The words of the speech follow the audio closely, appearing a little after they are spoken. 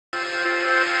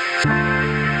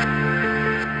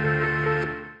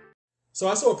So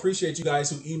I so appreciate you guys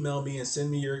who email me and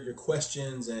send me your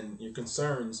questions and your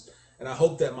concerns, and I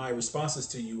hope that my responses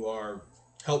to you are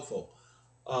helpful.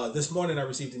 This morning I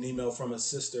received an email from a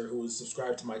sister who was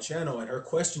subscribed to my channel, and her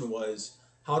question was,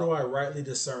 how do I rightly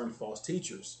discern false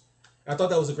teachers? And I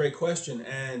thought that was a great question,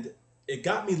 and it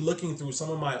got me looking through some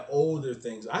of my older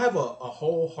things. I have a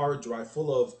whole hard drive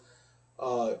full of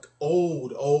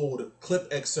old clip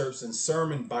excerpts and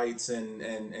sermon bites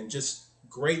and just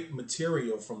great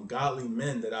material from godly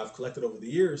men that I've collected over the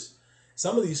years.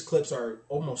 Some of these clips are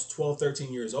almost 12,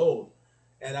 13 years old.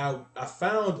 And I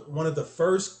found one of the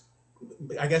first,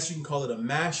 I guess you can call it a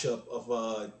mashup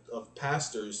of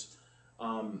pastors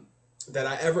that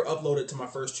I ever uploaded to my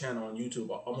first channel on YouTube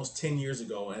almost 10 years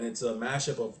ago. And it's a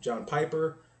mashup of John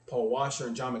Piper, Paul Washer,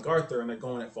 and John MacArthur, and they're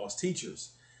going at false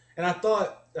teachers. And I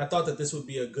thought that this would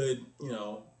be a good,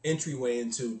 entryway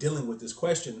into dealing with this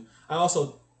question. I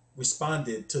also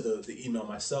responded to the email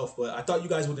myself, but I thought you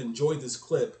guys would enjoy this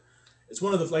clip. It's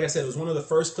one of the, like I said, it was one of the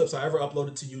first clips I ever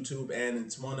uploaded to YouTube, and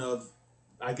it's one of,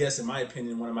 I guess in my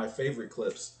opinion, one of my favorite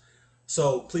clips.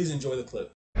 So please enjoy the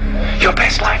clip. Your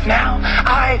best life now?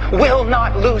 I will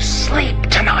not lose sleep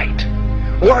tonight,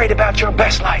 worried about your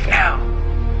best life now.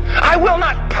 I will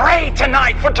not pray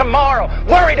tonight for tomorrow,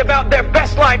 worried about their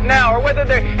best life now, or whether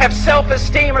they have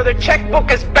self-esteem, or their checkbook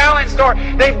is balanced, or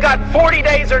they've got 40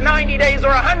 days or 90 days or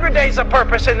 100 days of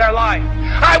purpose in their life.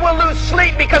 I will lose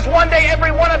sleep because one day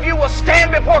every one of you will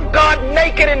stand before God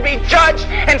naked and be judged,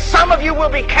 and some of you will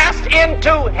be cast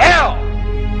into hell.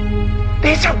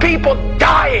 These are people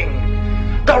dying.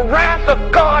 The wrath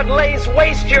of God lays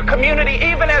waste your community.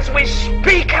 Even as we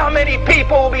speak, how many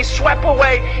people will be swept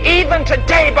away even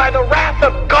today by the wrath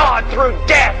of God through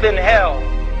death in hell?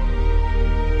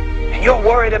 And you're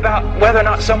worried about whether or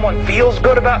not someone feels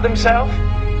good about themselves?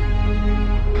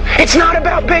 It's not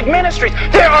about big ministries.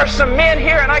 There are some men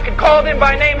here, and I could call them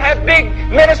by name, have big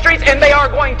ministries, and they are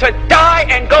going to die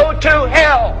and go to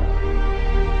hell.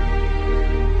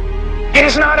 It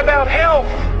is not about health.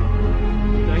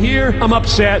 Here, I'm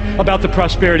upset about the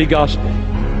prosperity gospel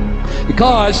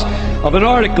because of an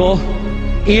article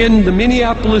in the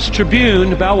Minneapolis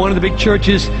Tribune about one of the big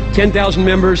churches, 10,000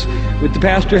 members, with the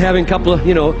pastor having a couple of,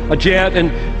 a jet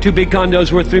and 2 big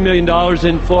condos worth $3 million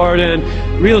in Florida, and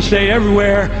real estate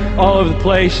everywhere, all over the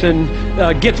place, and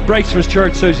gets breaks from his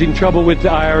church, so he's in trouble with the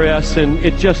IRS, and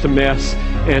it's just a mess,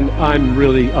 and I'm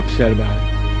really upset about it.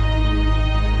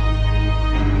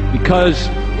 Because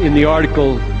in the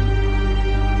article,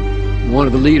 one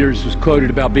of the leaders was quoted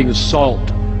about being a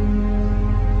salt,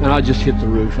 and I just hit the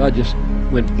roof. I just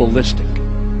went ballistic.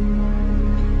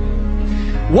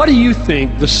 What do you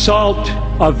think the salt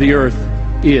of the earth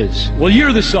is? Well,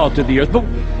 you're the salt of the earth, but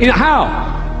how?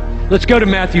 Let's go to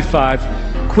Matthew 5,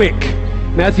 quick.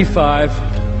 Matthew 5.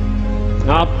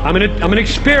 I'm gonna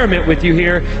experiment with you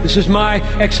here. This is my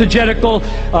exegetical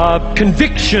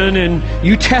conviction, and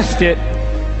you test it.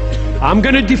 I'm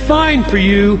gonna define for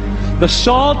you the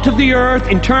salt of the earth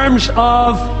in terms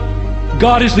of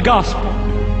God is the gospel.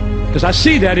 Because I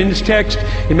see that in this text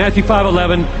in Matthew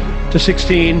 5:11 to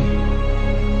 16.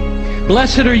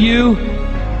 Blessed are you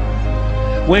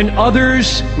when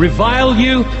others revile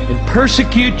you and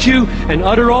persecute you and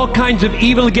utter all kinds of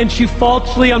evil against you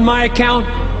falsely on my account.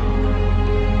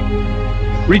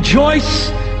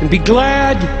 Rejoice and be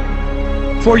glad,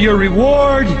 for your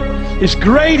reward is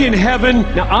great in heaven.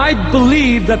 Now, I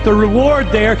believe that the reward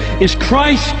there is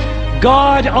Christ,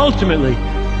 God, ultimately.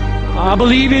 I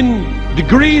believe in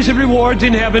degrees of rewards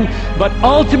in heaven, but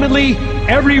ultimately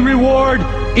every reward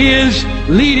is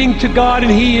leading to God,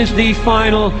 and He is the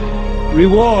final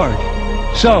reward.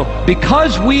 So,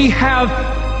 because we have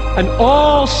an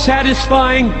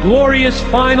all-satisfying, glorious,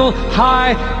 final,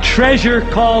 high treasure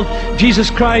called Jesus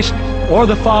Christ or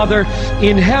the Father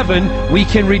in heaven, we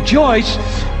can rejoice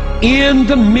in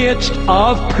the midst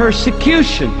of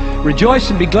persecution. Rejoice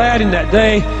and be glad in that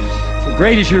day, for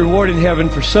great is your reward in heaven,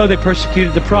 for so they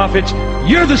persecuted the prophets.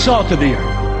 You're the salt of the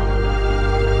earth.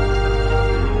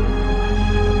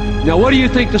 Now, what do you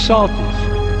think the salt is?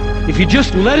 If you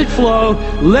just let it flow,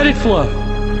 let it flow.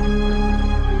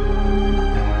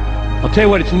 I'll tell you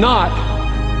what it's not.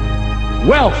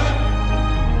 Wealth.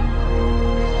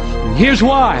 And here's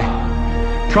why.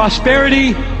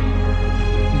 Prosperity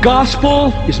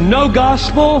gospel is no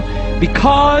gospel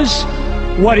because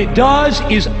what it does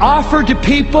is offer to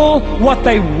people what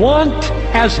they want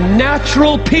as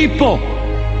natural people.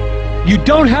 You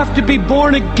don't have to be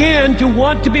born again to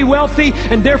want to be wealthy,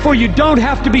 and therefore you don't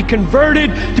have to be converted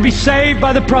to be saved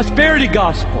by the prosperity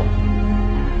gospel.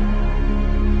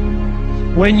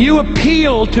 When you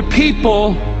appeal to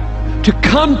people to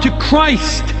come to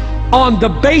Christ on the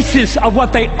basis of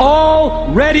what they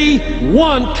already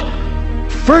want,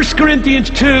 1 Corinthians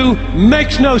 2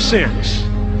 makes no sense.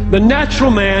 The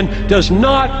natural man does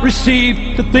not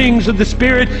receive the things of the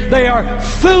Spirit. They are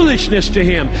foolishness to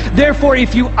him. Therefore,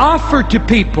 if you offer to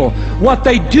people what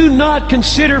they do not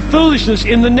consider foolishness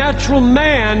in the natural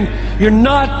man, you're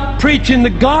not preaching the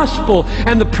gospel.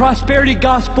 And the prosperity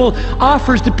gospel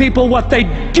offers to people what they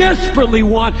desperately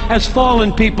want as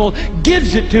fallen people,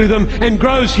 gives it to them, and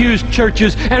grows huge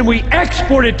churches. And we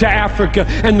export it to Africa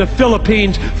and the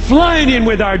Philippines, flying in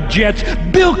with our jets,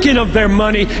 bilking of their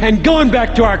money, and going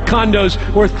back to our condos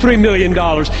worth $3 million.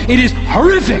 It is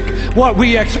horrific what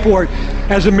we export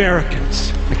as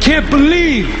Americans. I can't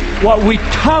believe what we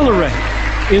tolerate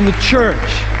in the church.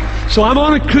 So I'm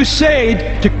on a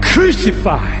crusade to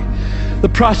crucify the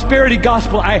prosperity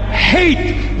gospel. I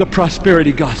hate the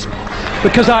prosperity gospel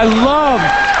because I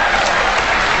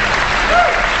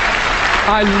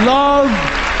love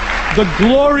the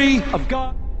glory of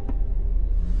God.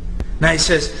 Now he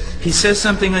says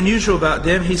something unusual about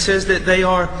them. He says that they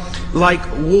are like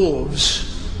wolves.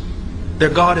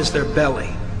 Their God is their belly.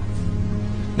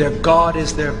 Their God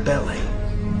is their belly.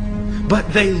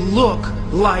 But they look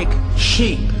like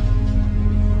sheep.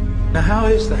 Now how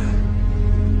is that?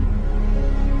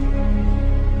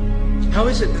 How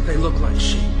is it that they look like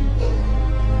sheep?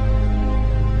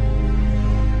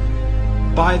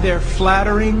 By their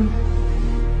flattering,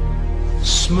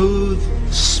 smooth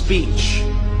speech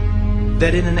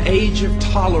that in an age of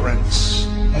tolerance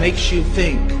makes you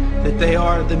think that they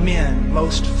are the men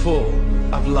most full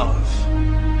of love.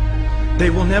 They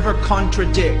will never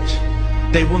contradict.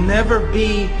 They will never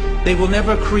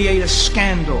create a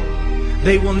scandal.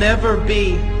 They will never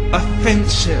be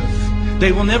offensive.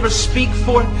 They will never speak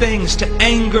forth things to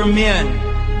anger men.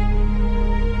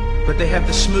 But they have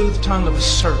the smooth tongue of a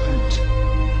serpent,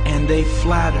 and they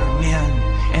flatter men,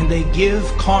 and they give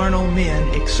carnal men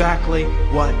exactly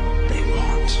what they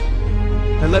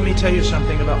want. Now let me tell you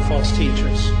something about false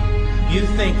teachers. You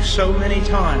think so many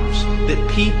times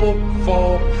that people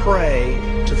fall prey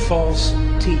to false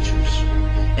teachers.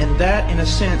 And that, in a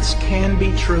sense, can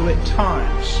be true at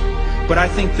times. But I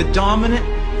think the dominant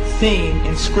theme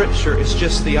in Scripture is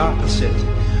just the opposite.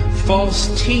 False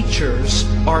teachers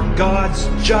are God's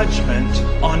judgment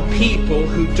on people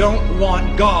who don't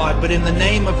want God, but in the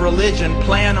name of religion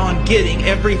plan on getting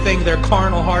everything their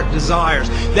carnal heart desires.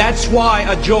 That's why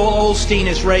a Joel Osteen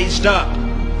is raised up.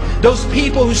 Those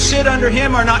people who sit under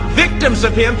him are not victims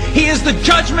of him. He is the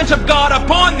judgment of God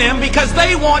upon them because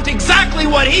they want exactly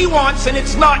what he wants, and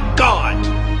it's not God.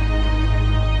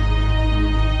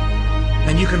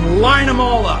 And you can line them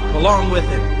all up along with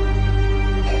him.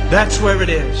 That's where it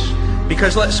is.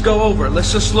 Because let's go over.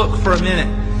 Let's just look for a minute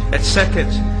at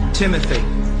 2 Timothy,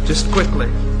 just quickly.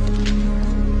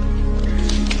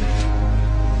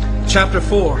 Chapter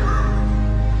 4.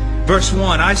 Verse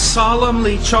 1, I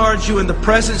solemnly charge you in the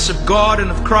presence of God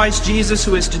and of Christ Jesus,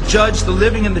 who is to judge the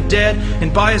living and the dead,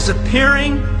 and by his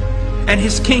appearing and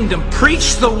his kingdom,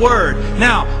 preach the word.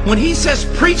 Now, when he says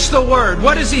preach the word,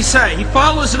 what does he say? He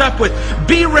follows it up with,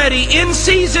 be ready in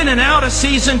season and out of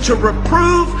season to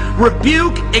reprove,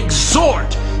 rebuke,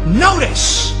 exhort.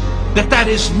 Notice that that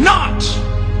is not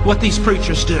what these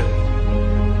preachers do.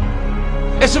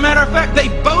 As a matter of fact, they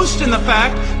boast in the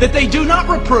fact that they do not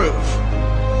reprove.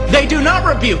 They do not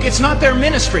rebuke. It's not their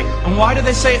ministry. And why do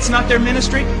they say it's not their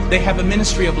ministry? They have a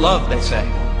ministry of love, they say.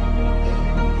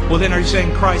 Well, then are you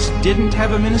saying Christ didn't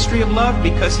have a ministry of love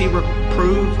because he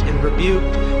reproved and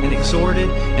rebuked and exhorted,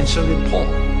 and so did Paul?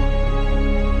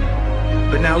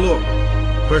 But now look,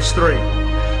 verse 3.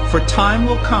 For time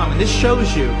will come, and this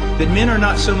shows you that men are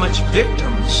not so much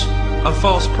victims of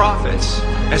false prophets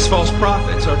as false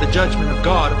prophets are the judgment of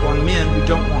God upon men who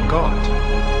don't want God.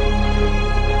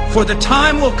 For the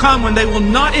time will come when they will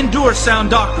not endure sound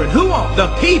doctrine. Who won't?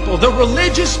 The people, the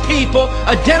religious people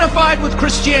identified with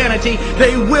Christianity,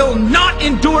 they will not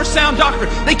endure sound doctrine.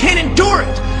 They can't endure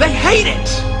it. They hate it.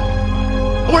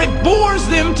 Or it bores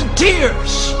them to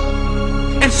tears.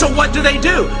 And so what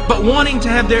do? But wanting to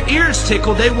have their ears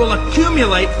tickled, they will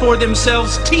accumulate for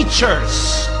themselves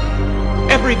teachers.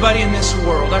 Everybody in this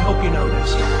world, I hope you know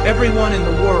this, everyone in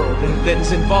the world that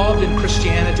is involved in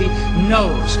Christianity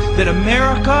knows that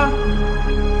America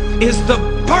is the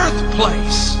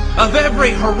birthplace of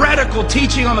every heretical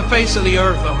teaching on the face of the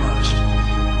earth almost.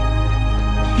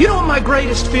 You know what my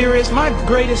greatest fear is? My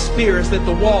greatest fear is that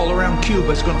the wall around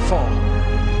Cuba is going to fall.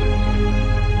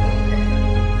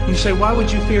 You say, why would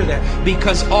you fear that?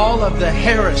 Because all of the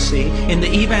heresy in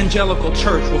the evangelical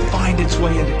church will find its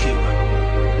way into Cuba.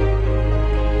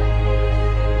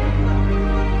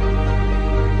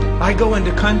 I go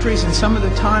into countries, and some of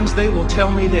the times they will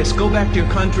tell me this: go back to your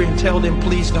country and tell them,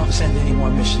 please don't send any more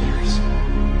missionaries.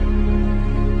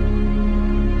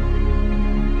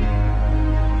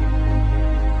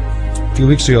 A few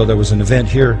weeks ago, there was an event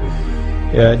here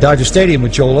at Dodger Stadium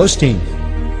with Joel Osteen.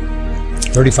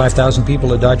 35,000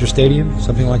 people at Dodger Stadium,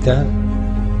 something like that.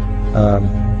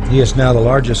 He is now the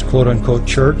largest quote-unquote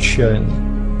church,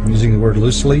 using the word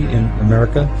loosely, in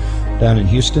America, down in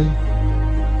Houston.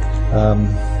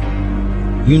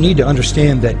 You need to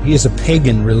understand that he is a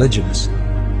pagan religionist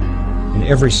in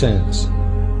every sense.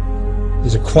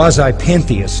 He's a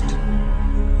quasi-pantheist.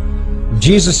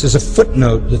 Jesus is a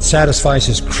footnote that satisfies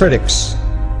his critics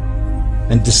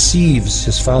and deceives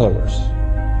his followers.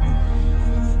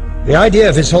 The idea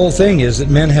of his whole thing is that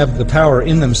men have the power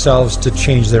in themselves to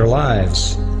change their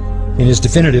lives. In his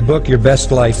definitive book, Your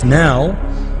Best Life Now,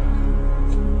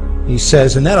 he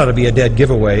says, and that ought to be a dead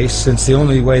giveaway, since the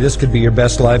only way this could be your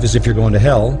best life is if you're going to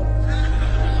hell.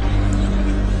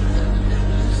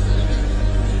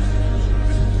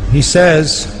 He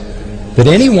says that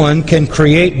anyone can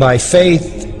create by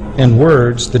faith and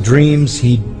words the dreams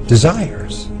he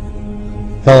desires.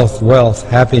 Health, wealth,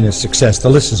 happiness, success. The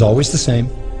list is always the same.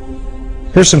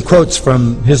 Here's some quotes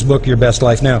from his book, Your Best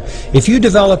Life Now. If you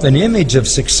develop an image of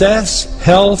success,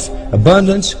 health,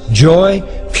 abundance, joy,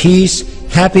 peace,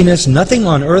 happiness, nothing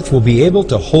on earth will be able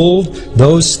to hold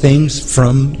those things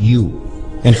from you.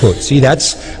 End quote. See,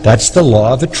 that's the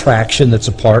law of attraction that's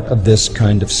a part of this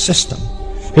kind of system.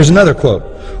 Here's another quote.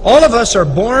 All of us are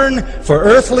born for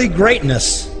earthly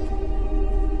greatness.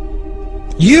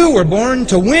 You were born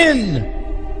to win.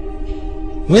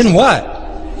 Win what?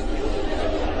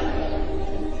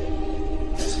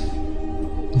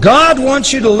 God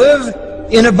wants you to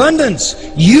live in abundance.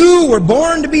 You were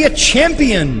born to be a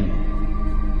champion.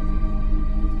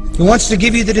 He wants to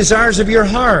give you the desires of your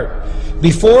heart.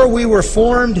 Before we were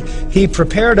formed, He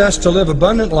prepared us to live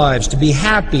abundant lives, to be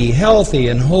happy, healthy,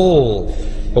 and whole.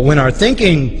 But when our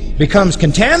thinking becomes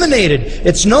contaminated,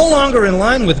 it's no longer in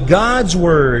line with God's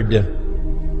Word.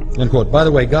 End quote. By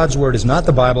the way, God's Word is not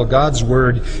the Bible. God's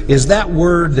Word is that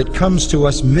Word that comes to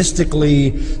us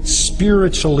mystically,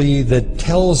 spiritually, that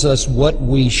tells us what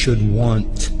we should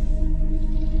want.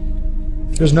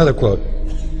 Here's another quote.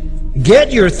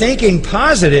 Get your thinking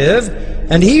positive,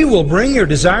 and He will bring your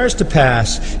desires to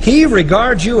pass. He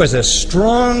regards you as a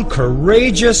strong,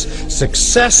 courageous,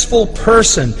 successful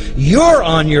person. You're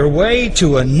on your way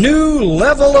to a new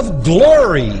level of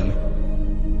glory.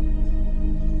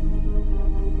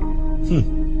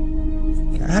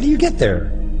 How do you get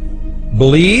there?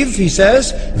 Believe, he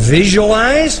says,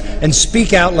 visualize, and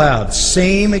speak out loud.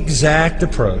 Same exact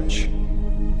approach.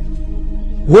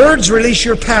 Words release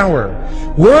your power.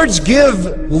 Words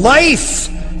give life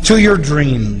to your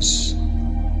dreams.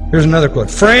 Here's another quote.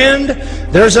 Friend,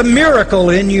 there's a miracle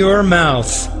in your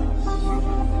mouth.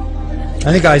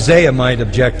 I think Isaiah might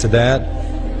object to that.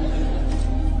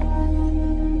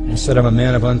 He said, I'm a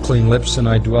man of unclean lips, and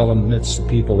I dwell amidst the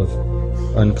people of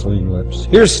unclean lips.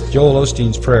 Here's Joel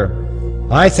Osteen's prayer.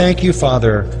 I thank you,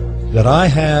 Father, that I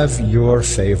have your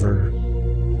favor.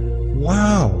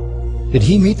 Wow. Did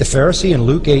he meet the Pharisee in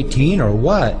Luke 18 or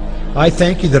what? I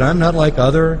thank you that I'm not like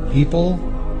other people.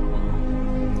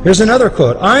 Here's another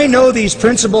quote. I know these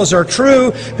principles are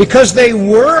true because they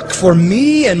work for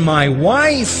me and my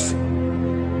wife.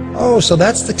 Oh, so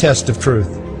that's the test of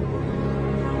truth.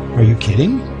 Are you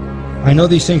kidding? I know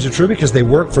these things are true because they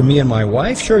work for me and my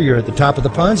wife. Sure, you're at the top of the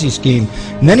Ponzi scheme.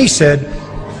 And then he said,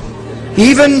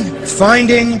 even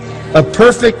finding a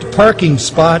perfect parking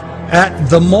spot at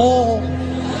the mall.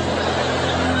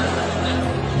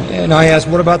 And I asked,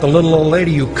 what about the little old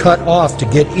lady you cut off to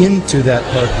get into that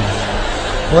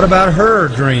parking? What about her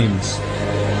dreams?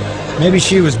 Maybe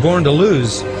she was born to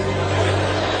lose.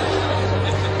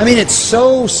 I mean, it's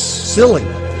so silly.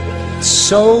 It's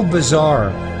so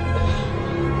bizarre.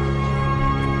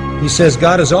 He says,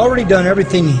 God has already done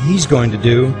everything He's going to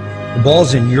do. The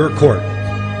ball's in your court.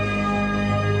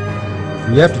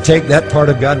 You have to take that part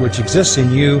of God which exists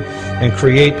in you and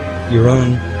create your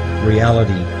own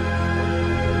reality.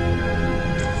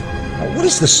 Now, what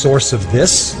is the source of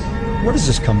this? Where does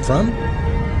this come from?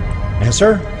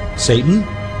 Answer, Satan.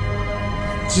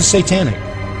 This is satanic.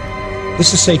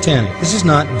 This is satanic. This is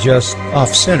not just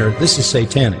off-center. This is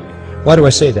satanic. Why do I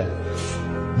say that?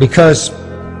 Because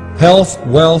health,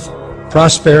 wealth,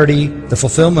 prosperity, the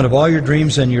fulfillment of all your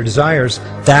dreams and your desires,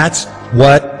 that's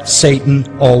what Satan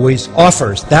always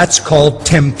offers. That's called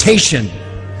temptation.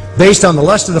 Based on the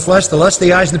lust of the flesh, the lust of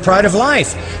the eyes, and the pride of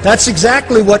life. That's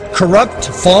exactly what corrupt,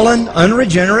 fallen,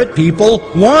 unregenerate people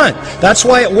want. That's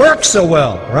why it works so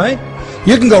well, right?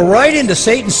 You can go right into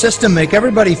Satan's system, make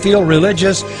everybody feel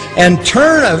religious, and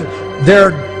turn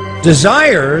their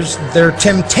desires, their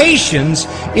temptations,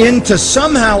 into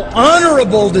somehow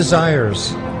honorable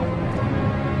desires.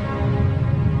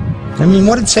 I mean,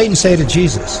 what did Satan say to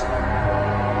Jesus?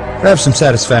 Have some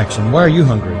satisfaction. Why are you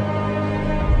hungry?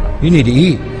 You need to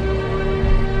eat.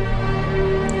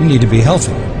 You need to be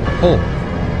healthy, whole.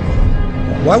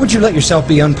 Why would you let yourself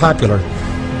be unpopular?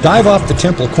 Dive off the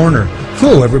temple corner.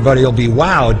 Oh, everybody will be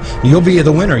wowed. You'll be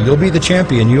the winner. You'll be the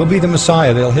champion. You'll be the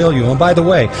Messiah. They'll hail you. And by the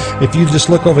way, if you just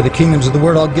look over the kingdoms of the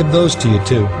world, I'll give those to you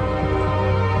too.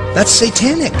 That's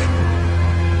satanic.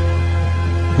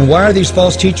 And why are these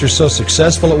false teachers so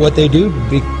successful at what they do?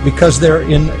 Because they're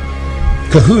in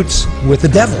cahoots with the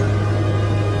devil.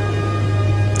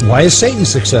 Why is Satan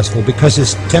successful? Because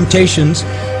his temptations,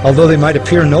 although they might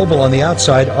appear noble on the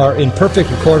outside, are in perfect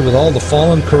accord with all the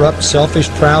fallen, corrupt, selfish,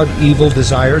 proud, evil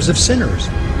desires of sinners.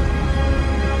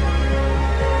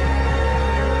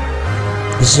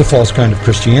 This is a false kind of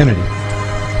Christianity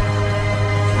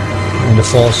and a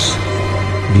false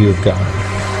view of God.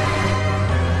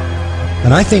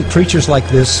 And I think preachers like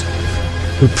this,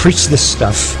 who preach this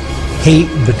stuff, hate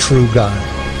the true God.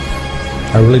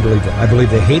 I really believe that. I believe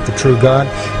they hate the true God,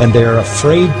 and they are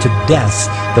afraid to death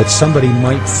that somebody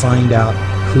might find out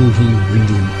who he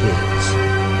really is.